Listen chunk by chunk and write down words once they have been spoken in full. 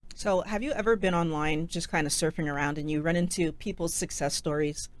So, have you ever been online just kind of surfing around and you run into people's success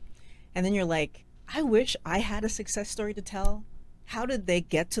stories and then you're like, I wish I had a success story to tell? How did they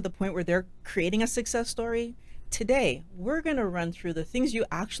get to the point where they're creating a success story? Today, we're going to run through the things you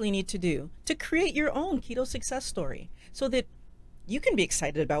actually need to do to create your own keto success story so that you can be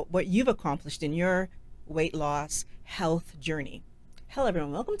excited about what you've accomplished in your weight loss health journey. Hello,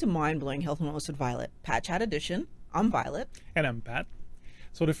 everyone. Welcome to Mind Blowing Health and Wellness with Violet, Pat Chat Edition. I'm Violet. And I'm Pat.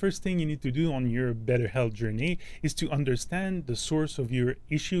 So the first thing you need to do on your better health journey is to understand the source of your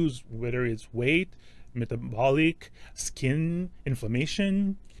issues, whether it's weight, metabolic, skin,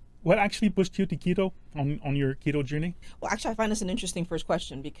 inflammation. What actually pushed you to keto on your keto journey? Well, actually, I find this an interesting first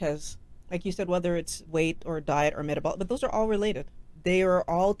question because, like you said, whether it's weight or diet or metabolic, but those are all related. They are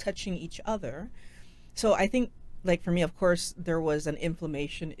all touching each other. So I think, like for me, of course, there was an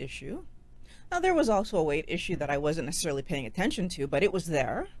inflammation issue. Now, there was also a weight issue that I wasn't necessarily paying attention to, but it was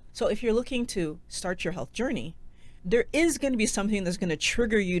there. So if you're looking to start your health journey, there is going to be something that's going to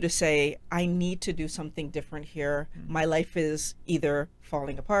trigger you to say, I need to do something different here. My life is either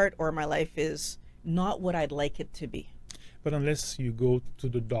falling apart or my life is not what I'd like it to be. But unless you go to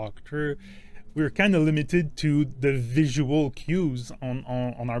the doctor, we're kind of limited to the visual cues on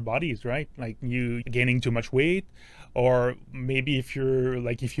our bodies, right? Like you gaining too much weight, or maybe if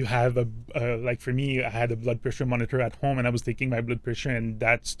you have like for me, I had a blood pressure monitor at home and I was taking my blood pressure and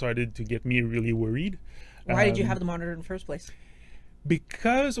that started to get me really worried. Why did you have the monitor in the first place?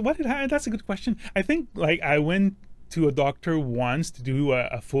 Because that's a good question. I think like I went to a doctor once to do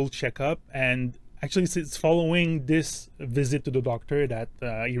a full checkup, and actually it's following this visit to the doctor that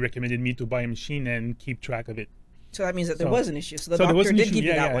he recommended me to buy a machine and keep track of it. So that means that there was an issue. So the there was doctor an did issue. give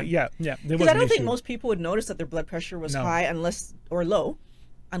you that one. Yeah. Because I don't think most people would notice that their blood pressure was high or low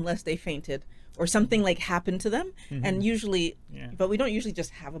unless they fainted or something like happened to them. Mm-hmm. And usually, but we don't usually just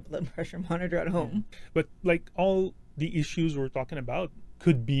have a blood pressure monitor at home. But like all the issues we're talking about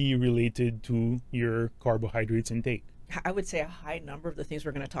could be related to your carbohydrates intake. I would say a high number of the things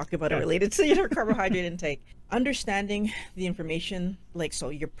we're going to talk about are related to your carbohydrate intake. Understanding the information, like so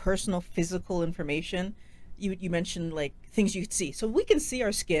your personal physical information, you mentioned like things you could see. So we can see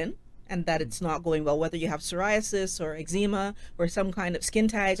our skin and that it's not going well, whether you have psoriasis or eczema or some kind of skin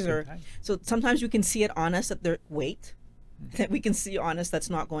tags. So sometimes we can see it on us at their weight, that we can see on us that's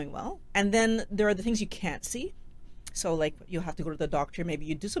not going well. And then there are the things you can't see. So like you'll have to go to the doctor. Maybe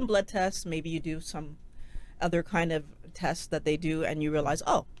you do some blood tests. Maybe you do some other kind of tests that they do and you realize,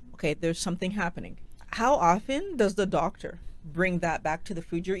 oh, okay, there's something happening. How often does the doctor bring that back to the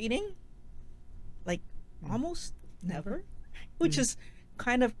food you're eating? Like almost never, which is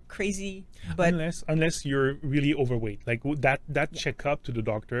kind of crazy. But unless you're really overweight, like that checkup to the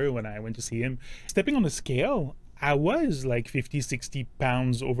doctor when I went to see him, stepping on the scale, I was like 50-60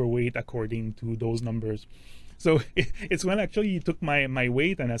 pounds overweight according to those numbers. So it's when actually he took my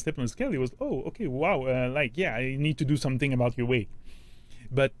weight and I stepped on the scale, he was, oh, okay, wow, I need to do something about your weight.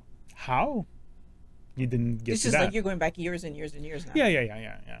 But how? You didn't get this to is that. like you're going back years and years and years now.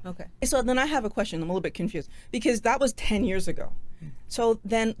 Yeah. Okay. So then I have a question. I'm a little bit confused because that was 10 years ago. So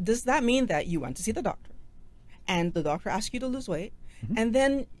then does that mean that you went to see the doctor and the doctor asked you to lose weight and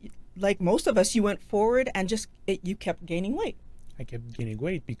then like most of us, you went forward and you kept gaining weight? I kept gaining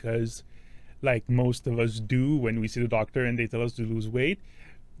weight because like most of us do when we see the doctor and they tell us to lose weight,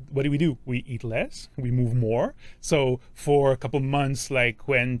 what do? We eat less, we move more. So for a couple months, like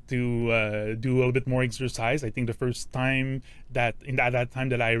went to do a little bit more exercise. I think the first time at that time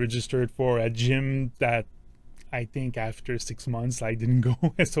that I registered for a gym, that I think after 6 months I didn't go,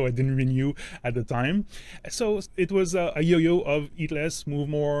 so I didn't renew at the time. So it was a yo-yo of eat less, move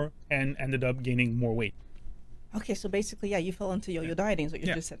more, and ended up gaining more weight. Okay, so basically, you fell into yo-yo dieting is what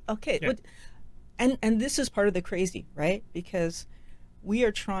you just said. Okay, yeah. And this is part of the crazy, right? Because we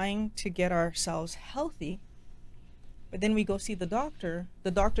are trying to get ourselves healthy, but then we go see the doctor. The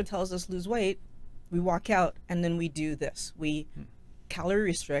doctor tells us lose weight. We walk out, and then we do this. We calorie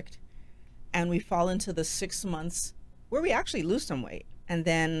restrict, and we fall into the 6 months where we actually lose some weight. And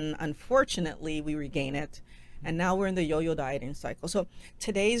then, unfortunately, we regain it. And now we're in the yo-yo dieting cycle. So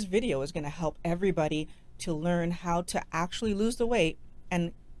today's video is going to help everybody to learn how to actually lose the weight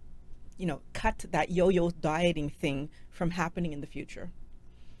and cut that yo-yo dieting thing from happening in the future.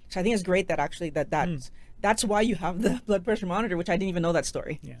 So I think it's great that actually that's why you have the blood pressure monitor, which I didn't even know that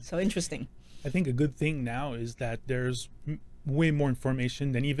story. Yeah. So interesting. I think a good thing now is that there's way more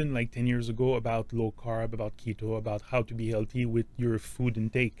information than even like 10 years ago about low carb, about keto, about how to be healthy with your food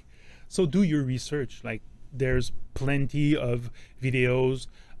intake. So do your research. Like there's plenty of videos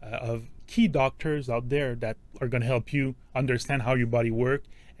of key doctors out there that are going to help you understand how your body works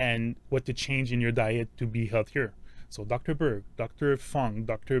and what to change in your diet to be healthier. So Dr. Berg, Dr. Fung,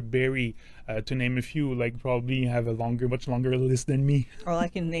 Dr. Berry, to name a few, like probably have a much longer list than me. Or I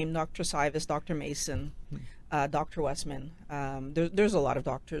can name Dr. Sivas, Dr. Mason, Dr. Westman. There's a lot of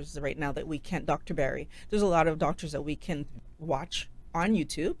doctors right now that we can't, Dr. Barry. There's a lot of doctors that we can watch on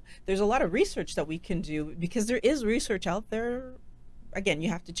YouTube. There's a lot of research that we can do because there is research out there. Again, you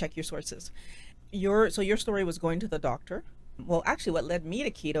have to check your sources. Your story was going to the doctor. Well, actually, what led me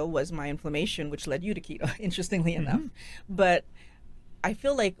to keto was my inflammation, which led you to keto, interestingly enough. But I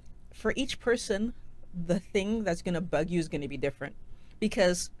feel like for each person, the thing that's going to bug you is going to be different.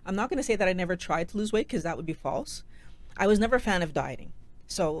 Because I'm not going to say that I never tried to lose weight, because that would be false. I was never a fan of dieting.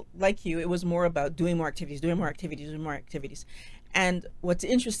 So like you, it was more about doing more activities. And what's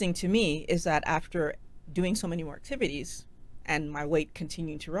interesting to me is that after doing so many more activities and my weight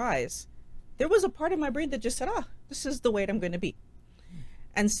continuing to rise, there was a part of my brain that just said, this is the weight I'm going to be.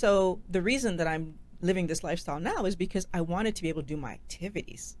 And so the reason that I'm living this lifestyle now is because I wanted to be able to do my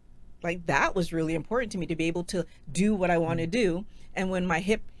activities. Like that was really important to me, to be able to do what I want to do. And when my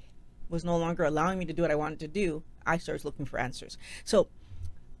hip was no longer allowing me to do what I wanted to do, I started looking for answers. So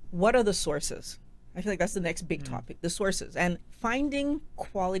what are the sources? I feel like that's the next big topic, the sources. And finding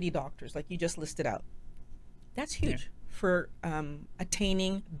quality doctors, like you just listed out, that's huge for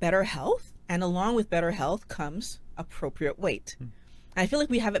attaining better health. And along with better health comes appropriate weight. I feel like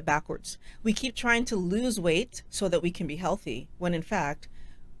we have it backwards. We keep trying to lose weight so that we can be healthy, when in fact,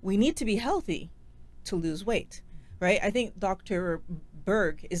 we need to be healthy to lose weight, right? I think Dr.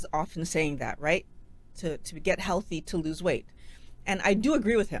 Berg is often saying that, right? To get healthy, to lose weight. And I do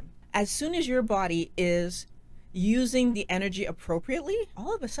agree with him. As soon as your body is using the energy appropriately,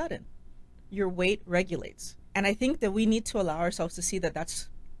 all of a sudden, your weight regulates. And I think that we need to allow ourselves to see that that's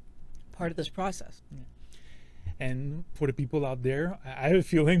part of this process. And for the people out there, I have a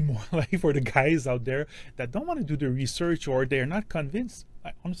feeling more like for the guys out there that don't want to do the research or they're not convinced,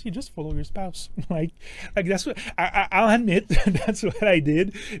 honestly, just follow your spouse. like that's what I'll admit. That's what I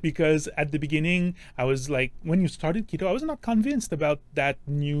did, because at the beginning I was like, when you started keto, I was not convinced about that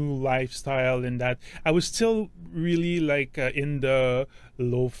new lifestyle, and that I was still really like in the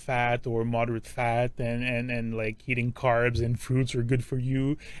low fat or moderate fat, and like eating carbs and fruits are good for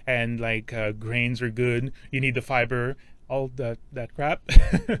you, and like grains are good. You need the fiber, all that crap.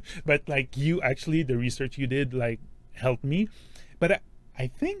 But like you actually, the research you did like helped me. But I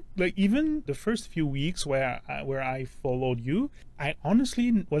think like even the first few weeks where I followed you, I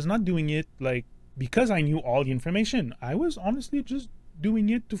honestly was not doing it like because I knew all the information. I was honestly just doing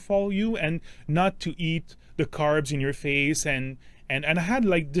it to follow you and not to eat the carbs in your face, and I had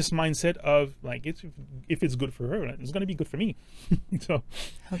like this mindset of like, if it's good for her, it's gonna be good for me. So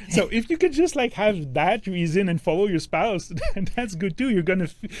if you could just like have that reason and follow your spouse, that's good too. You're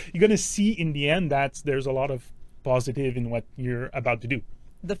gonna see in the end that there's a lot of positive in what you're about to do.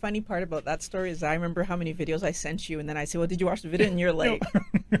 The funny part about that story is I remember how many videos I sent you, and then I say, well, did you watch the video? And you're like,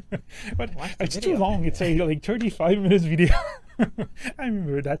 but it's too long. It's a like 35 minutes video. I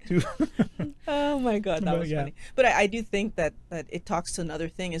remember that too. Oh my God, that was funny. But I do think that it talks to another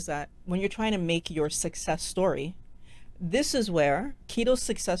thing, is that when you're trying to make your success story, this is where keto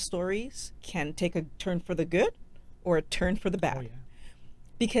success stories can take a turn for the good or a turn for the bad. Oh, yeah.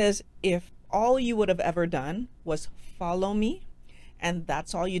 Because if all you would have ever done was follow me, and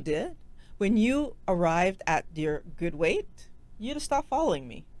that's all you did, when you arrived at your good weight, you'd have stopped following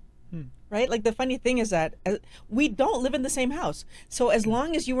me. Right? Like the funny thing is that we don't live in the same house. So as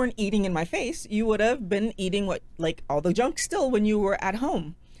long as you weren't eating in my face, you would have been eating like all the junk still when you were at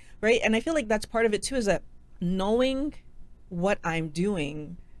home. Right? And I feel like that's part of it too, is that knowing what I'm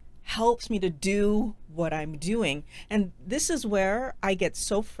doing helps me to do what I'm doing. And this is where I get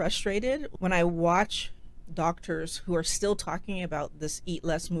so frustrated when I watch doctors who are still talking about this eat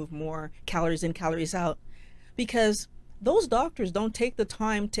less, move more, calories in, calories out, because those doctors don't take the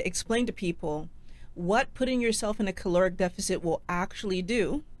time to explain to people what putting yourself in a caloric deficit will actually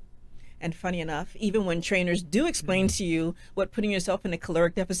do. And funny enough, even when trainers do explain to you what putting yourself in a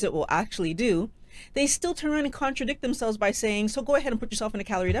caloric deficit will actually do, they still turn around and contradict themselves by saying, so go ahead and put yourself in a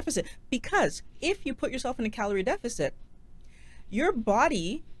calorie deficit. Because if you put yourself in a calorie deficit, your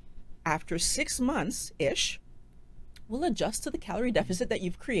body, after 6 months-ish, will adjust to the calorie deficit that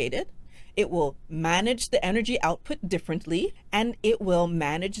you've created. It will manage the energy output differently, and it will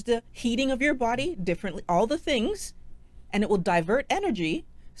manage the heating of your body differently, all the things, and it will divert energy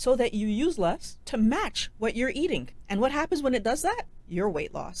so that you use less to match what you're eating. And what happens when it does that? Your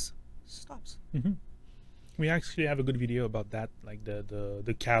weight loss stops. We actually have a good video about that, like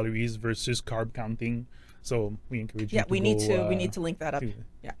the calories versus carb counting. So we encourage you Yeah, to we go, need to link that up. to-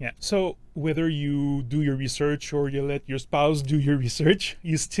 Yeah. yeah. So whether you do your research or you let your spouse do your research,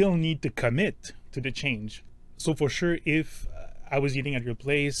 you still need to commit to the change. So for sure, if I was eating at your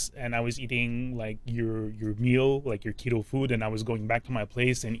place and I was eating like your meal, like your keto food, and I was going back to my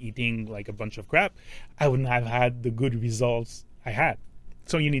place and eating like a bunch of crap, I wouldn't have had the good results I had.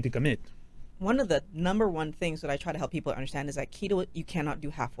 So you need to commit. One of the number one things that I try to help people understand is that keto, you cannot do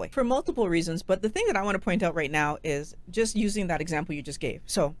halfway for multiple reasons. But the thing that I want to point out right now is just using that example you just gave.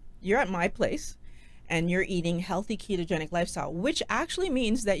 So you're at my place and you're eating healthy ketogenic lifestyle, which actually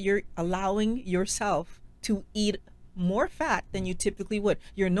means that you're allowing yourself to eat more fat than you typically would.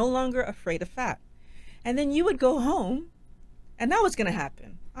 You're no longer afraid of fat. And then you would go home, and now what's going to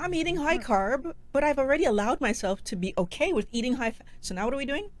happen? I'm eating high carb, but I've already allowed myself to be okay with eating high fat. So now what are we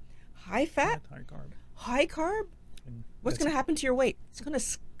doing? High fat, High carb. high carb. And What's that's- going to happen to your weight? It's going to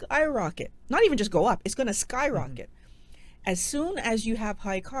skyrocket. Not even just go up, it's going to skyrocket. As soon as you have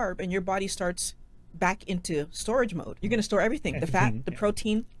high carb and your body starts back into storage mode, you're going to store everything, the fat, Everything, the yeah.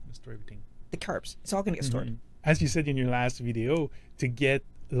 protein, Store everything. the carbs. It's all going to get stored. As you said in your last video, to get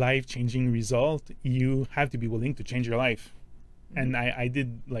life-changing result, you have to be willing to change your life. And I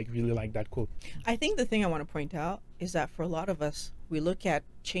did like really like that quote. I think the thing I want to point out is that for a lot of us, we look at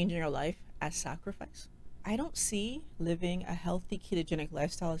changing our life as sacrifice. I don't see living a healthy ketogenic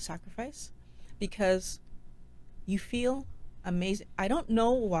lifestyle as sacrifice because you feel amazing. I don't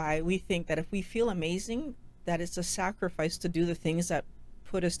know why we think that if we feel amazing, that it's a sacrifice to do the things that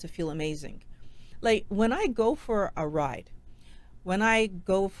put us to feel amazing. Like when I go for a ride, when I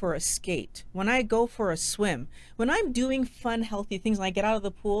go for a skate, when I go for a swim, when I'm doing fun, healthy things, and I get out of the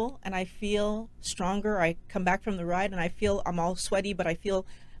pool and I feel stronger, I come back from the ride and I feel I'm all sweaty, but I feel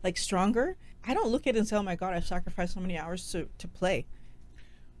like stronger. I don't look at it and say, oh my God, I've sacrificed so many hours to play,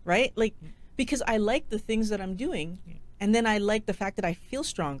 right? Like, because I like the things that I'm doing, and then I like the fact that I feel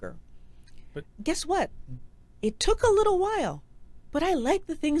stronger. But guess what? It took a little while, but I like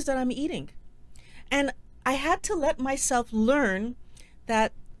the things that I'm eating. And I had to let myself learn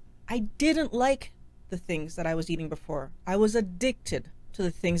that I didn't like the things that I was eating before. I was addicted to the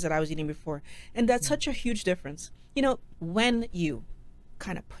things that I was eating before. And that's such a huge difference. You know, when you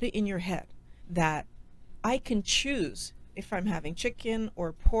kind of put it in your head that I can choose if I'm having chicken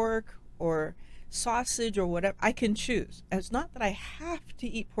or pork or sausage or whatever, I can choose. And it's not that I have to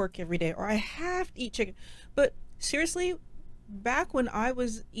eat pork every day or I have to eat chicken. But seriously, back when I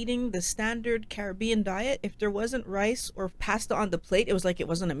was eating the standard Caribbean diet, if there wasn't rice or pasta on the plate, it was like it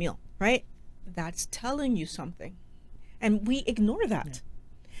wasn't a meal, right? That's telling you something. And we ignore that. Yeah.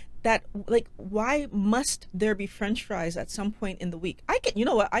 That, like, why must there be French fries at some point in the week? I can, you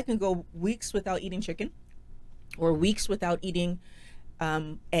know what? I can go weeks without eating chicken or weeks without eating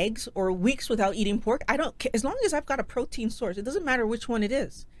eggs or weeks without eating pork. I don't care. As long as I've got a protein source, it doesn't matter which one it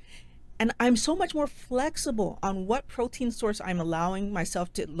is. And I'm so much more flexible on what protein source I'm allowing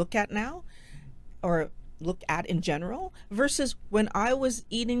myself to look at now or look at in general versus when I was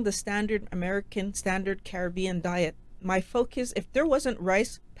eating the standard American, standard Caribbean diet. My focus, if there wasn't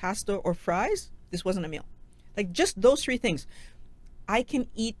rice, pasta, or fries, this wasn't a meal. Like just those three things. I can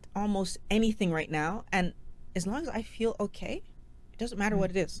eat almost anything right now. And as long as I feel okay, it doesn't matter what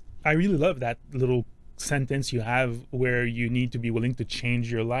it is. I really love that little sentence you have where you need to be willing to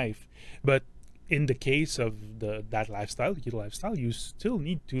change your life. But in the case of that lifestyle, the keto lifestyle, you still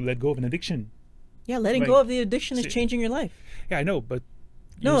need to let go of an addiction. Yeah, letting go of the addiction is changing your life. Yeah, I know, but...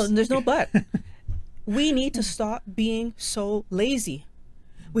 No, there's no but. We need to stop being so lazy.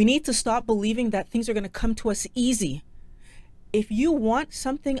 We need to stop believing that things are going to come to us easy. If you want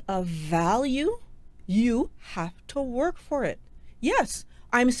something of value, you have to work for it. Yes,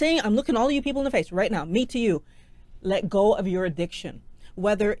 I'm saying, I'm looking all of you people in the face right now, me to you. Let go of your addiction.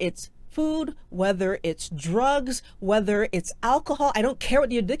 Whether it's food, whether it's drugs, whether it's alcohol, I don't care what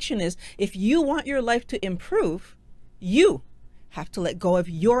the addiction is. If you want your life to improve, you have to let go of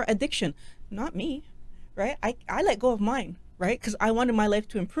your addiction, not me, right? I let go of mine, right? Because I wanted my life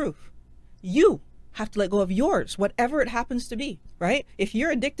to improve. You have to let go of yours, whatever it happens to be, right? If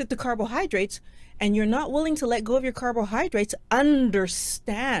you're addicted to carbohydrates and you're not willing to let go of your carbohydrates,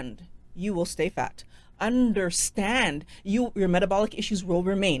 understand you will stay fat. Understand your metabolic issues will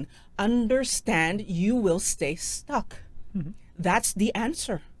remain. Understand you will stay stuck. Mm-hmm. That's the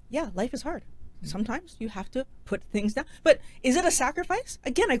answer. Yeah, life is hard. Sometimes you have to put things down. But is it a sacrifice?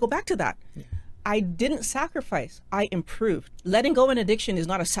 Again, I go back to that. Yeah. I didn't sacrifice. I improved. Letting go of an addiction is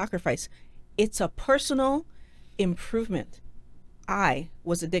not a sacrifice. It's a personal improvement. I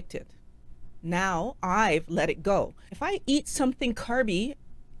was addicted. Now I've let it go. If I eat something carby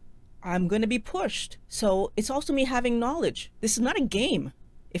I'm going to be pushed. So it's also me having knowledge. This is not a game.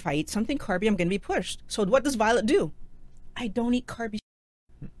 If I eat something carby, I'm going to be pushed. So what does Violet do? I don't eat carby.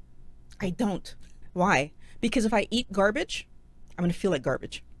 I don't. Why? Because if I eat garbage, I'm going to feel like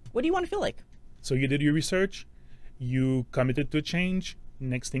garbage. What do you want to feel like? So you did your research, you committed to a change.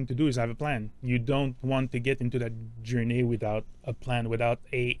 Next thing to do is have a plan. You don't want to get into that journey without a plan, without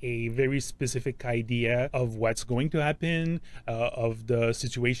a very specific idea of what's going to happen, of the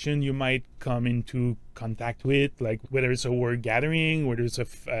situation you might come into contact with, like whether it's a work gathering, whether it's a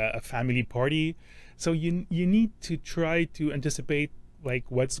family party. So you need to try to anticipate like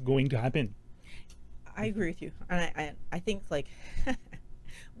what's going to happen. I agree with you. And I think like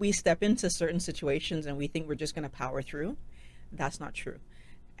we step into certain situations and we think we're just going to power through. That's not true.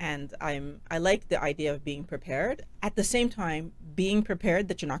 And I like the idea of being prepared. At the same time, being prepared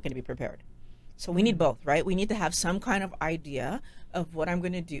that you're not going to be prepared. So we need both, right? We need to have some kind of idea of what I'm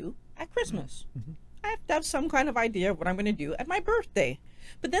going to do at Christmas. Mm-hmm. I have to have some kind of idea of what I'm going to do at my birthday.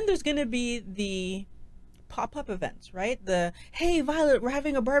 But then there's going to be the pop-up events, right? The, hey, Violet, we're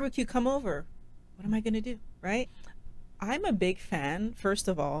having a barbecue, come over. What am I going to do, right? I'm a big fan, first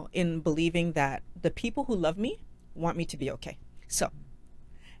of all, in believing that the people who love me want me to be okay. So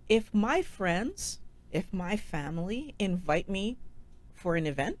if my friends, if my family invite me for an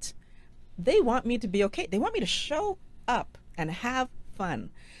event, they want me to be okay. They want me to show up and have fun.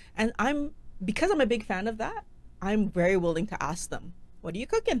 And because I'm a big fan of that, I'm very willing to ask them, what are you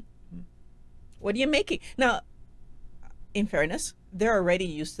cooking? What are you making? Now, in fairness, they're already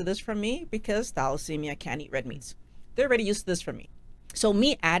used to this from me because thalassemia, can't eat red meats. They're already used to this from me. So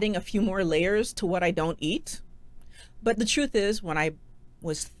me adding a few more layers to what I don't eat. But the truth is, when I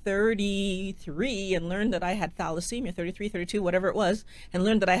was 33 and learned that I had thalassemia, 33, 32, whatever it was, and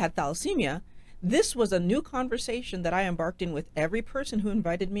learned that I had thalassemia, this was a new conversation that I embarked in with every person who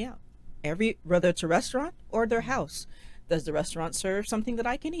invited me out. Whether it's a restaurant or their house. Does the restaurant serve something that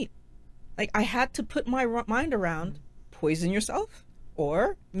I can eat? Like, I had to put my mind around poison yourself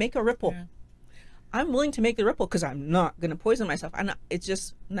or make a ripple. Yeah. I'm willing to make the ripple because I'm not going to poison myself. And it's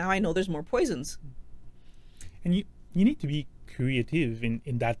just, now I know there's more poisons. And you need to be creative in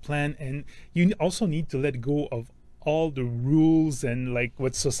that plan, and you also need to let go of all the rules and like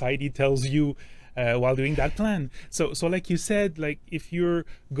what society tells you while doing that plan. So like you said, like if you're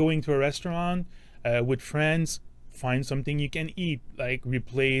going to a restaurant with friends, find something you can eat, like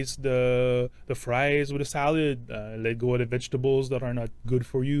replace the fries with a salad, let go of the vegetables that are not good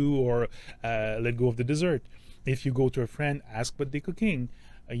for you, or let go of the dessert. If you go to a friend, ask what they're cooking.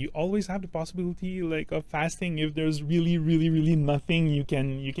 You always have the possibility like of fasting if there's really, really, really nothing you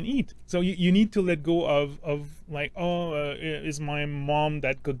can eat. So you need to let go of like, is my mom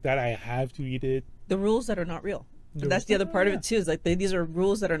that cooked that, I have to eat it. The rules that are not real. That's the other part of it too, is like these are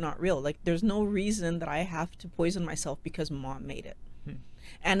rules that are not real. Like there's no reason that I have to poison myself because mom made it.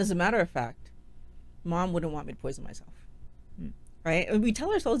 And as a matter of fact, mom wouldn't want me to poison myself. Right? And we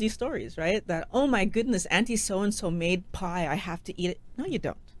tell ourselves these stories, right? That, oh my goodness, Auntie so-and-so made pie, I have to eat it. No, you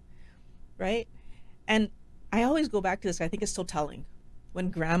don't. Right? And I always go back to this. I think it's so telling.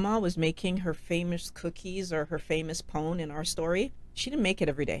 When grandma was making her famous cookies or her famous pone in our story, she didn't make it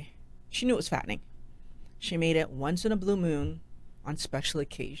every day. She knew it was fattening. She made it once in a blue moon on special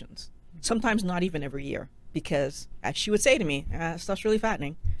occasions. Sometimes not even every year. Because, as she would say to me, stuff's really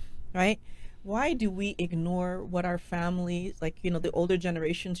fattening. Right? Why do we ignore what our family, like, the older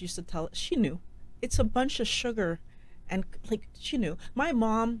generations used to tell us? She knew. It's a bunch of sugar. And like, she knew. My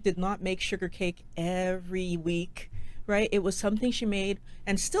mom did not make sugar cake every week, right? It was something she made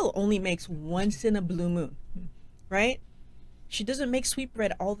and still only makes once in a blue moon, right? She doesn't make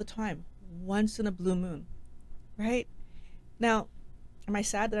sweetbread all the time. Once in a blue moon, right? Now, am I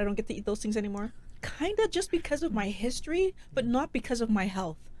sad that I don't get to eat those things anymore? Kind of, just because of my history, but not because of my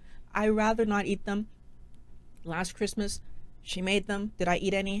health. I rather not eat them. Last Christmas, she made them. Did I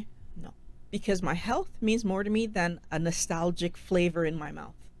eat any? No. Because my health means more to me than a nostalgic flavor in my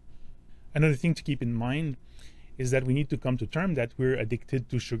mouth. Another thing to keep in mind is that we need to come to terms that we're addicted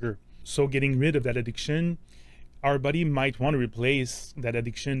to sugar. So getting rid of that addiction, our body might want to replace that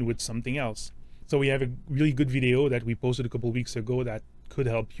addiction with something else. So we have a really good video that we posted a couple of weeks ago that could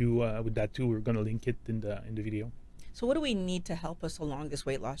help you with that too. We're going to link it in the video. So what do we need to help us along this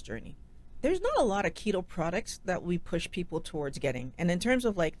weight loss journey? There's not a lot of keto products that we push people towards getting. And in terms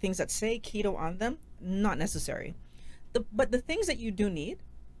of like things that say keto on them, not necessary. But the things that you do need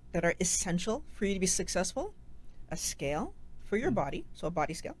that are essential for you to be successful, a scale for your body, so a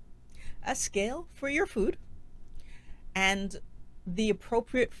body scale, a scale for your food, and the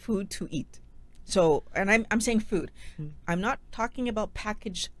appropriate food to eat. So, and I'm saying food. I'm not talking about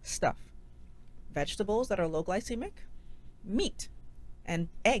packaged stuff. Vegetables that are low glycemic, meat, and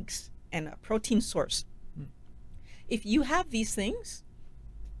eggs, and a protein source. If you have these things,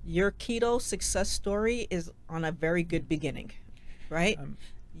 your keto success story is on a very good beginning, right?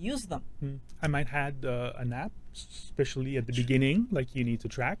 Use them. I might add an app, especially at the beginning, like you need to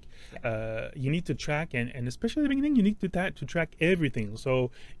track. You need to track, and especially at the beginning, you need to track everything.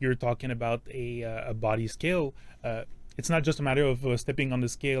 So you're talking about a body scale. It's not just a matter of stepping on the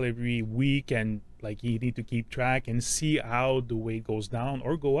scale every week, and like you need to keep track and see how the weight goes down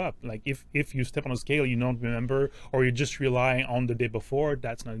or go up. Like if you step on a scale you don't remember, or you just rely on the day before,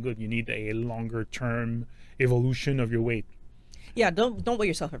 that's not good. You need a longer term evolution of your weight. Yeah, don't weigh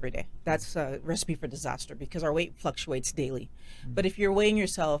yourself every day. That's a recipe for disaster because our weight fluctuates daily. But if you're weighing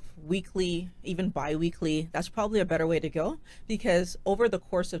yourself weekly, even bi-weekly, that's probably a better way to go, because over the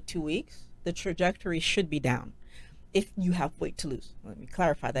course of 2 weeks, the trajectory should be down if you have weight to lose. Let me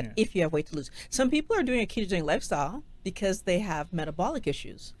clarify that. If you have weight to lose. Some people are doing a ketogenic lifestyle because they have metabolic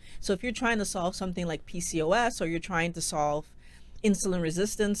issues. So if you're trying to solve something like PCOS, or you're trying to solve insulin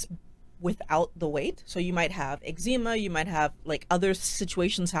resistance without the weight, so you might have eczema, you might have like other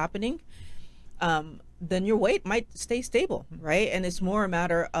situations happening, then your weight might stay stable, right? And it's more a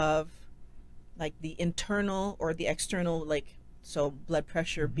matter of like the internal or the external, like, so blood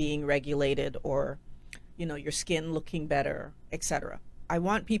pressure being regulated, or your skin looking better, etc. I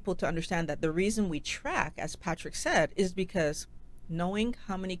want people to understand that the reason we track, as Patrick said, is because knowing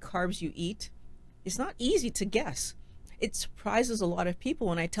how many carbs you eat is not easy to guess. It surprises a lot of people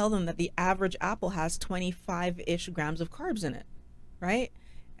when I tell them that the average apple has 25-ish grams of carbs in it, right?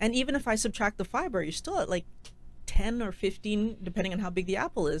 And even if I subtract the fiber, you're still at like 10 or 15, depending on how big the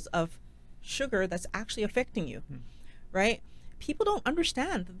apple is, of sugar that's actually affecting you, right? People don't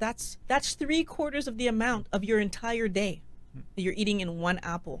understand that that's 3/4 of the amount of your entire day that you're eating in one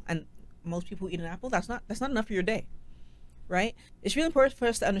apple. And most people who eat an apple, that's not enough for your day, right? It's really important for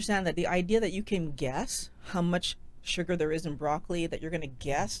us to understand that the idea that you can guess how much sugar there is in broccoli, that you're going to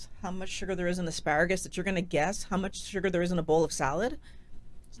guess how much sugar there is in asparagus, that you're going to guess how much sugar there is in a bowl of salad,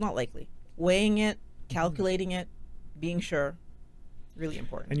 it's not likely. Weighing it, calculating it, being sure, really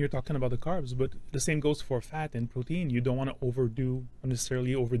important. And you're talking about the carbs, but the same goes for fat and protein. You don't want to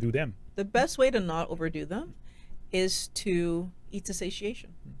unnecessarily overdo them. The best way to not overdo them is to eat to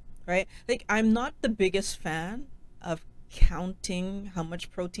satiation, right? Like, I'm not the biggest fan of counting how much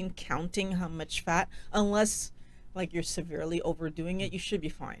protein, counting how much fat, unless like you're severely overdoing it. You should be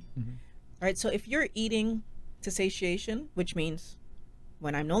fine. Right? So if you're eating to satiation, which means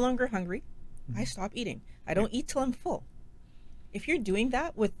when I'm no longer hungry, I stop eating. I don't eat till I'm full. If you're doing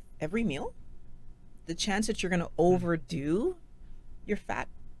that with every meal, the chance that you're going to overdo your fat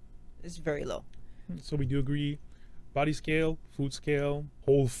is very low. So we do agree, body scale, food scale,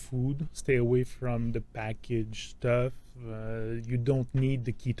 whole food, stay away from the packaged stuff. You don't need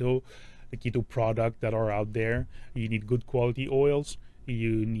the keto product that are out there. You need good quality oils,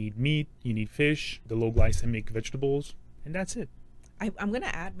 you need meat, you need fish, the low glycemic vegetables, and that's it. I'm going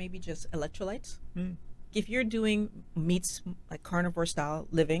to add maybe just electrolytes. If you're doing meats, like carnivore style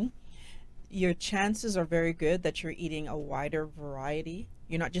living, your chances are very good that you're eating a wider variety.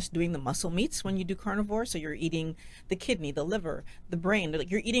 You're not just doing the muscle meats when you do carnivore, so you're eating the kidney, the liver, the brain.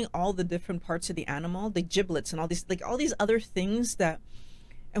 Like, you're eating all the different parts of the animal, the giblets, and all these other things that.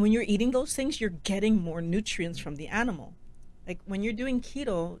 And when you're eating those things, you're getting more nutrients from the animal. Like, when you're doing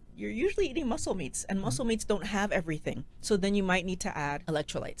keto, you're usually eating muscle meats, and muscle meats don't have everything. So then you might need to add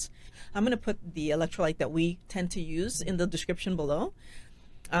electrolytes. I'm going to put the electrolyte that we tend to use in the description below.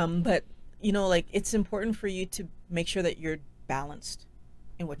 But, it's important for you to make sure that you're balanced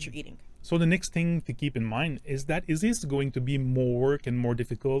in what you're eating. So the next thing to keep in mind is that is this going to be more work and more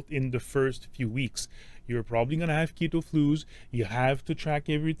difficult in the first few weeks. You're probably going to have keto flus. You have to track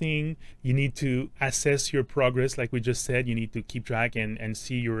everything. You need to assess your progress. Like we just said, you need to keep track and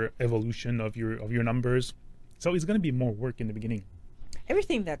see your evolution of your numbers. So it's going to be more work in the beginning.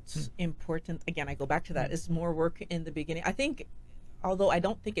 Everything that's important, again, I go back to that, is more work in the beginning. I think, although I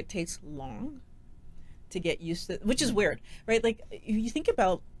don't think it takes long to get used to, which is weird, right? Like, if you think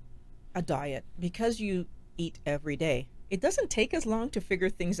about a diet, because you eat every day, it doesn't take as long to figure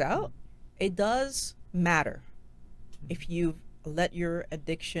things out. It does matter if you've let your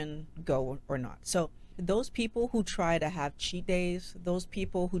addiction go or not. So those people who try to have cheat days, those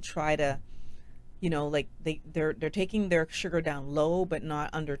people who try to, they're taking their sugar down low but not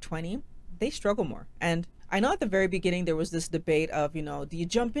under 20, they struggle more. And I know at the very beginning there was this debate of, do you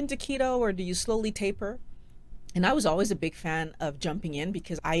jump into keto or do you slowly taper? And I was always a big fan of jumping in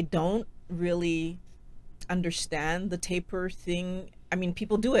because I don't really understand the taper thing. I mean,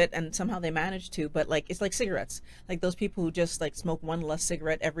 people do it and somehow they manage to, but like it's like cigarettes. Like those people who just like smoke one less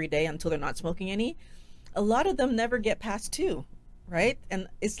cigarette every day until they're not smoking any. A lot of them never get past two, right? And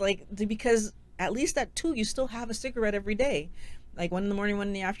it's like because at least at two you still have a cigarette every day. Like one in the morning, one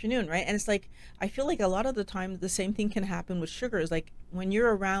in the afternoon, right? And it's like I feel like a lot of the time the same thing can happen with sugars. Like when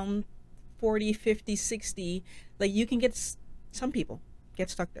you're around 40, 50, 60, like you can get some people get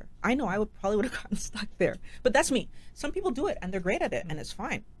stuck there. I know I would probably have gotten stuck there, but that's me. Some people do it and they're great at it and it's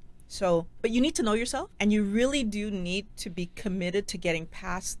fine. So, but you need to know yourself and you really do need to be committed to getting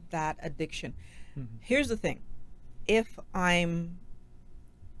past that addiction. Here's the thing. If I'm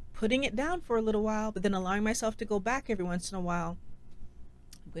putting it down for a little while, but then allowing myself to go back every once in a while,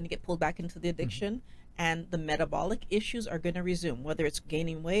 I'm going to get pulled back into the addiction. And the metabolic issues are going to resume, whether it's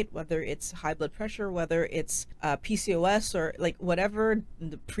gaining weight, whether it's high blood pressure, whether it's PCOS or like whatever,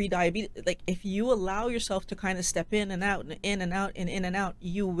 the pre-diabetes. Like if you allow yourself to kind of step in and out and in and out and in and out,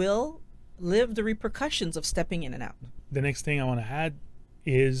 you will live the repercussions of stepping in and out. The next thing I want to add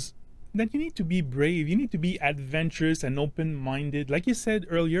is that you need to be brave. You need to be adventurous and open-minded. Like you said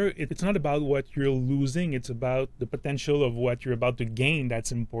earlier, it's not about what you're losing. It's about the potential of what you're about to gain.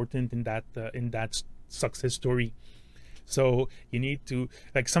 That's important in that success story. So you need to,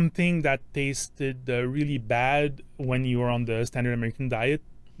 like something that tasted really bad when you were on the standard American diet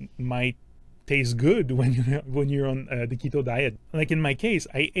might taste good when you're on the keto diet. Like in my case,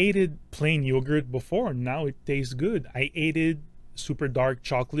 I ate plain yogurt before. Now it tastes good. I ate super dark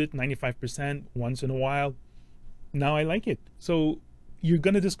chocolate, 95% once in a while. Now I like it. So you're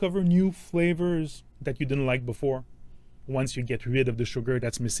gonna discover new flavors that you didn't like before once you get rid of the sugar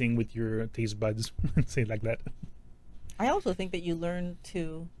that's missing with your taste buds. Say it like that. I also think that you learn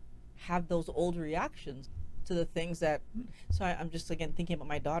to have those old reactions to the things that, so I'm just again thinking about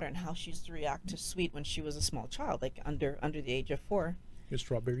my daughter and how she used to react to sweet when she was a small child, like under the age of 4. Your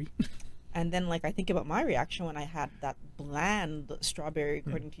strawberry. And then like I think about my reaction when I had that bland strawberry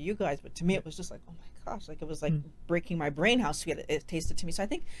according to you guys, but to me it was just like, oh my gosh, like it was like breaking my brain how sweet it tasted to me. So I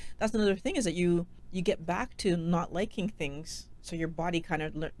think that's another thing, is that you get back to not liking things, so your body kind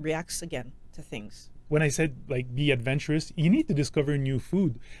of reacts again to things. When I said like be adventurous, you need to discover new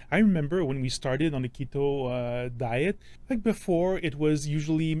food. I remember when we started on the keto diet, like before it was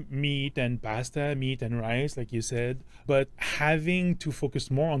usually meat and pasta, meat and rice, like you said, but having to focus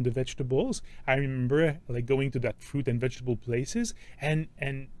more on the vegetables. I remember like going to that fruit and vegetable places and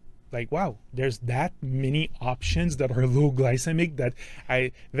like, wow, there's that many options that are low glycemic, that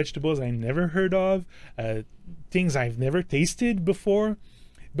vegetables I never heard of, things I've never tasted before,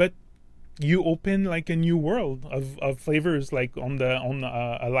 but you open like a new world of flavors, like on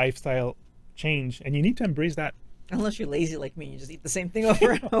a lifestyle change, and you need to embrace that. Unless you're lazy like me, you just eat the same thing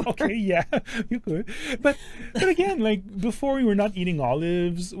over and over. Okay, yeah, you could, but again, like before you were not eating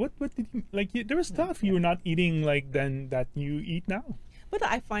olives. What did you like? There was stuff you were not eating like then that you eat now. But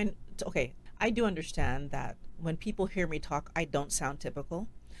I find, okay, I do understand that when people hear me talk, I don't sound typical.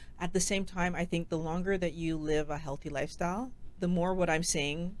 At the same time, I think the longer that you live a healthy lifestyle, the more what I'm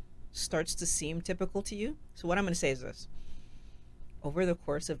saying starts to seem typical to you. So what I'm going to say is this. Over the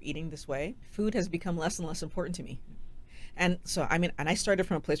course of eating this way, food has become less and less important to me. And so, I mean, and I started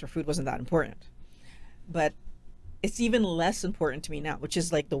from a place where food wasn't that important. But it's even less important to me now, which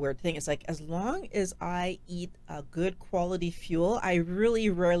is like the weird thing. It's like, as long as I eat a good quality fuel, I really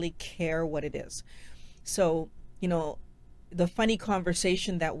rarely care what it is. So, you know, the funny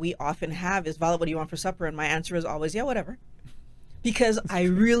conversation that we often have is, Violet, what do you want for supper? And my answer is always, yeah, whatever. Because I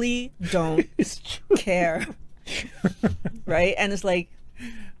really don't care. Right? And it's like,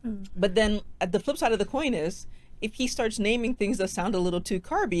 but then at the flip side of the coin is, if he starts naming things that sound a little too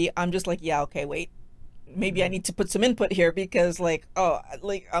carby, I'm just like, yeah, okay, wait. Maybe I need to put some input here, because like, oh,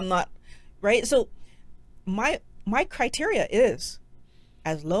 like I'm not, right? So my criteria is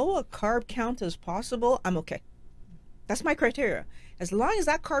as low a carb count as possible, I'm okay. That's my criteria. As long as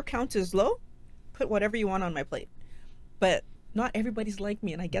that carb count is low, put whatever you want on my plate. But not everybody's like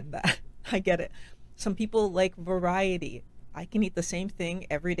me, and I get that. I get it. Some people like variety. I can eat the same thing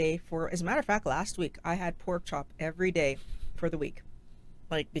every day as a matter of fact, last week I had pork chop every day for the week.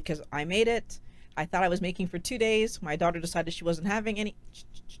 Like, because I made it. I thought I was making for 2 days. My daughter decided she wasn't having any.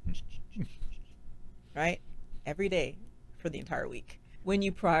 Right? Every day for the entire week. When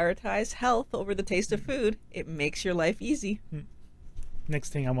you prioritize health over the taste of food, it makes your life easy.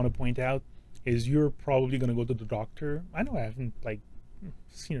 Next thing I want to point out is you're probably going to go to the doctor. I know I haven't like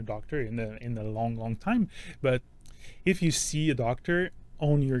seen a doctor in a long time, but if you see a doctor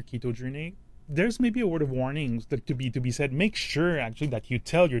on your keto journey, there's maybe a word of warning that to be said. Make sure actually that you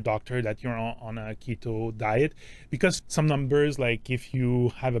tell your doctor that you're on a keto diet, because some numbers, like if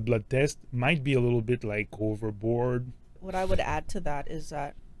you have a blood test, might be a little bit like overboard. What I would add to that is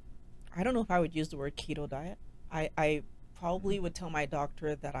that I don't know if I would use the word keto diet. I probably would tell my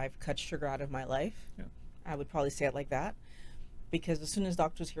doctor that I've cut sugar out of my life. Yeah. I would probably say it like that, because as soon as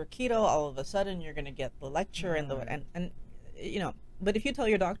doctors hear keto, all of a sudden you're going to get the lecture and and you know. But if you tell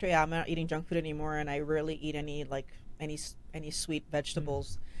your doctor, yeah, I'm not eating junk food anymore, and I rarely eat any sweet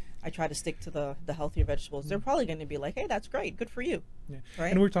vegetables. I try to stick to the healthier vegetables. They're probably going to be like, hey, that's great, good for you. Yeah.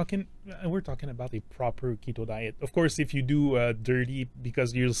 Right? And we're talking about a proper keto diet. Of course, if you do dirty,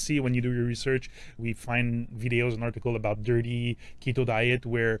 because you'll see when you do your research, we find videos and article about dirty keto diet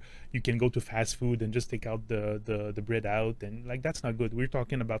where you can go to fast food and just take out the bread out, and like that's not good. We're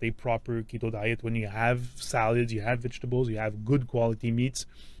talking about a proper keto diet when you have salads, you have vegetables, you have good quality meats.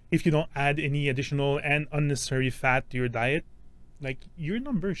 If you don't add any additional and unnecessary fat to your diet, like your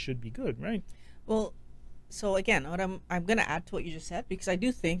numbers should be good, right? Well, so again, what I'm going to add to what you just said, because I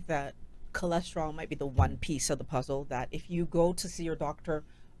do think that cholesterol might be the one piece of the puzzle that if you go to see your doctor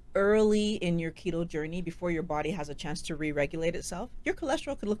early in your keto journey before your body has a chance to re-regulate itself, your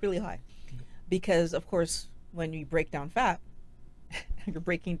cholesterol could look really high. Because of course, when you break down fat, you're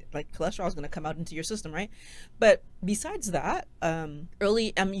breaking, like, cholesterol is going to come out into your system, right? But besides that,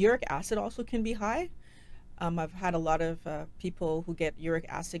 early uric acid also can be high. I've had a lot of people who get uric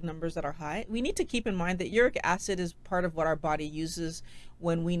acid numbers that are high. We need to keep in mind that uric acid is part of what our body uses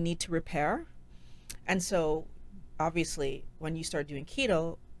when we need to repair. And so obviously when you start doing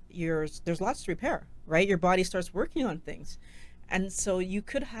keto, there's lots to repair, right? Your body starts working on things. And so you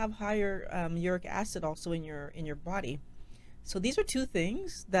could have higher uric acid also in your body. So these are two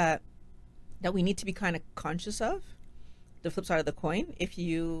things that we need to be kind of conscious of. The flip side of the coin, if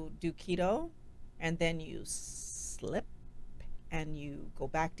you do keto and then you slip and you go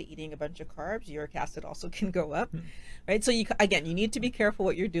back to eating a bunch of carbs, uric acid also can go up, right? So you need to be careful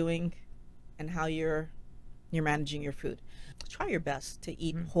what you're doing and how you're managing your food. Try your best to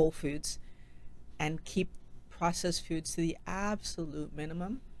eat whole foods and keep processed foods to the absolute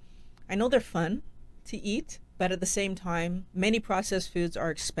minimum. I know they're fun to eat, but at the same time, many processed foods are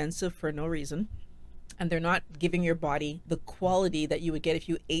expensive for no reason. And they're not giving your body the quality that you would get if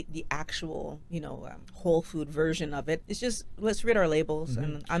you ate the actual, whole food version of it. It's just, let's read our labels.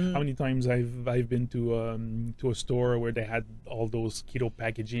 And how many times I've been to a store where they had all those keto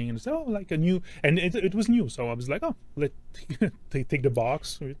packaging and it's like a new, and it was new, so I was like, let take the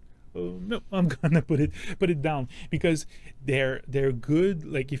box. No, I'm gonna put it down, because they're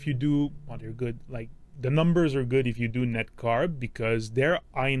good. Like if you do, they're good. Like the numbers are good if you do net carb, because they're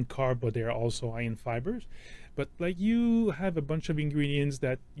high in carb, but they're also high in fibers. But like you have a bunch of ingredients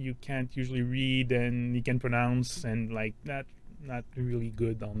that you can't usually read and you can pronounce, and like that not really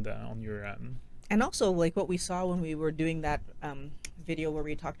good on your And also, like what we saw when we were doing that video where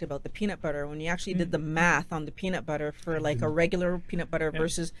we talked about the peanut butter, when you actually did the math on the peanut butter for like a regular peanut butter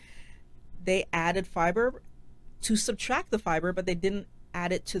versus they added fiber to subtract the fiber, but they didn't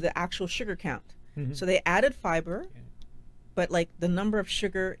add it to the actual sugar count. So they added fiber, but like the number of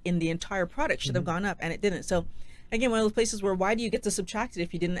sugar in the entire product should have gone up, and it didn't. So again, one of those places where why do you get to subtract it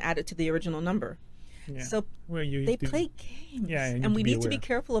if you didn't add it to the original number? Yeah. So they play games, and we need to be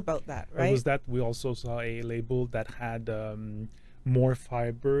careful about that, right? Was that we also saw a label that had more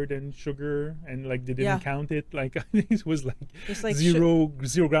fiber than sugar, and like they didn't count it. Like it was like zero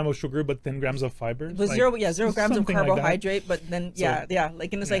gram of sugar, but 10 grams of fiber. It was like, 0 grams of carbohydrate, like but then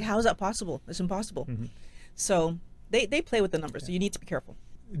like, and it's like, how is that possible? It's impossible. So they play with the numbers, so you need to be careful.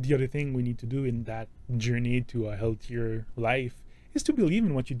 The other thing we need to do in that journey to a healthier life is to believe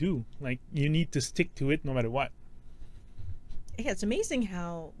in what you do. Like you need to stick to it no matter what. Yeah, it's amazing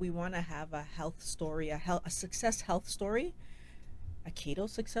how we want to have a health story, a success health story, a keto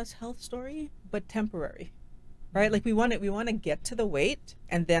success health story, but temporary, right? Like we want to get to the weight,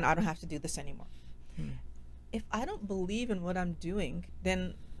 and then I don't have to do this anymore. If I don't believe in what I'm doing,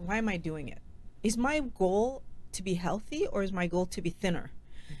 then why am I doing it? Is my goal to be healthy, or is my goal to be thinner?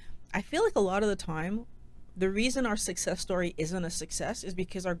 I feel like a lot of the time, the reason our success story isn't a success is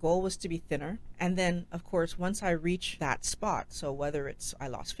because our goal was to be thinner. And then, of course, once I reach that spot, so whether it's I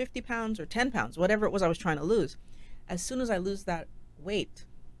lost 50 pounds or 10 pounds, whatever it was I was trying to lose, as soon as I lose that weight,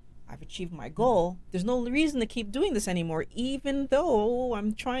 I've achieved my goal. There's no reason to keep doing this anymore, even though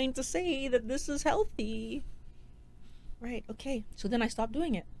I'm trying to say that this is healthy. Right, okay. So then I stop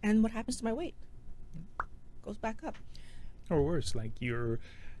doing it. And what happens to my weight? Goes back up. Or worse, like you're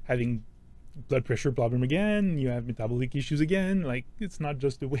having blood pressure problem again, you have metabolic issues again. Like, it's not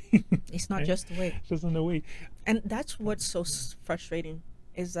just the weight. It's not right? just the weight. It's just on the weight. And that's what's so frustrating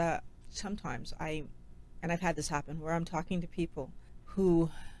is that sometimes and I've had this happen where I'm talking to people who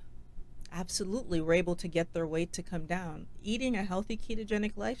absolutely were able to get their weight to come down, eating a healthy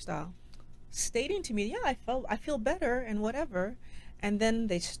ketogenic lifestyle, stating to me, yeah, I feel better and whatever. And then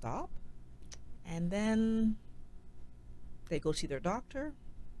they stop, and then they go see their doctor,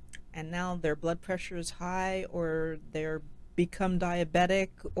 and now their blood pressure is high, or they're become diabetic,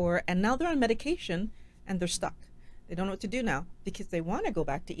 and now they're on medication and they're stuck. They don't know what to do now because they want to go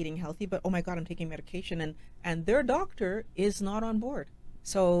back to eating healthy, but oh my God, I'm taking medication, and their doctor is not on board.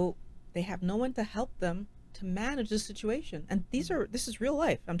 So they have no one to help them to manage the situation. And this is real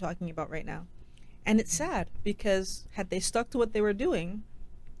life I'm talking about right now. And it's sad because had they stuck to what they were doing,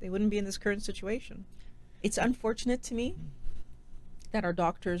 they wouldn't be in this current situation. It's unfortunate to me that our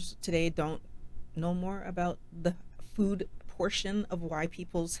doctors today don't know more about the food portion of why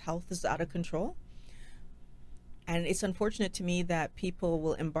people's health is out of control. And it's unfortunate to me that people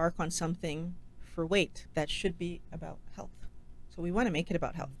will embark on something for weight that should be about health. So we want to make it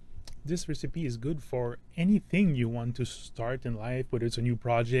about health. This recipe is good for anything you want to start in life, whether it's a new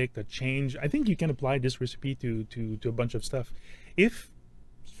project, a change. I think you can apply this recipe to a bunch of stuff. If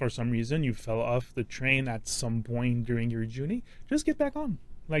for some reason you fell off the train at some point during your journey, just get back on.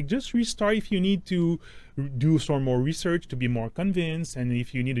 Like, just restart if you need to do some more research to be more convinced. And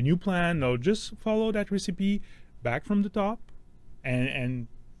if you need a new plan, no, just follow that recipe back from the top, and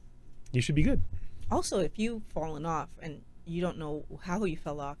you should be good. Also, if you've fallen off and you don't know how you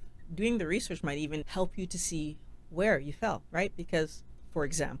fell off, doing the research might even help you to see where you fell, right? Because, for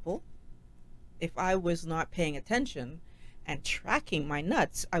example, if I was not paying attention and tracking my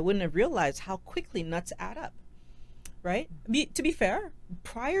nuts, I wouldn't have realized how quickly nuts add up, right? To be fair,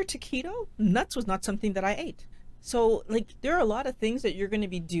 prior to keto, nuts was not something that I ate. So, like, there are a lot of things that you're going to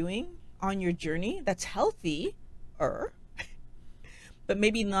be doing on your journey that's healthy, but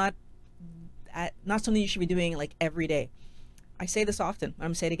maybe not something you should be doing like every day. I say this often, I'm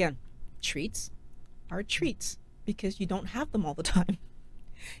going to say it again. Treats are treats because you don't have them all the time.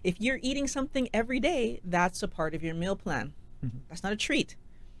 If you're eating something every day, that's a part of your meal plan. Mm-hmm. That's not a treat.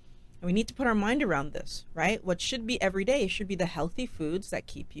 And we need to put our mind around this, right? What should be every day should be the healthy foods that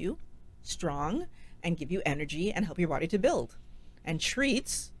keep you strong and give you energy and help your body to build. And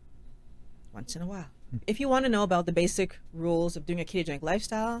treats, once in a while. If you want to know about the basic rules of doing a ketogenic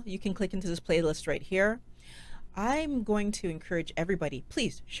lifestyle, you can click into this playlist right here. I'm going to encourage everybody,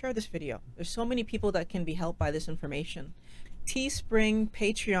 please share this video. There's so many people that can be helped by this information. Teespring,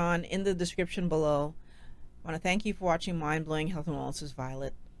 Patreon in the description below. I want to thank you for watching Mind Blowing Health and Wellness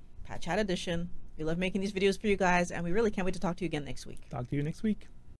Violet, Pat Chat Edition. We love making these videos for you guys, and we really can't wait to talk to you again next week. Talk to you next week.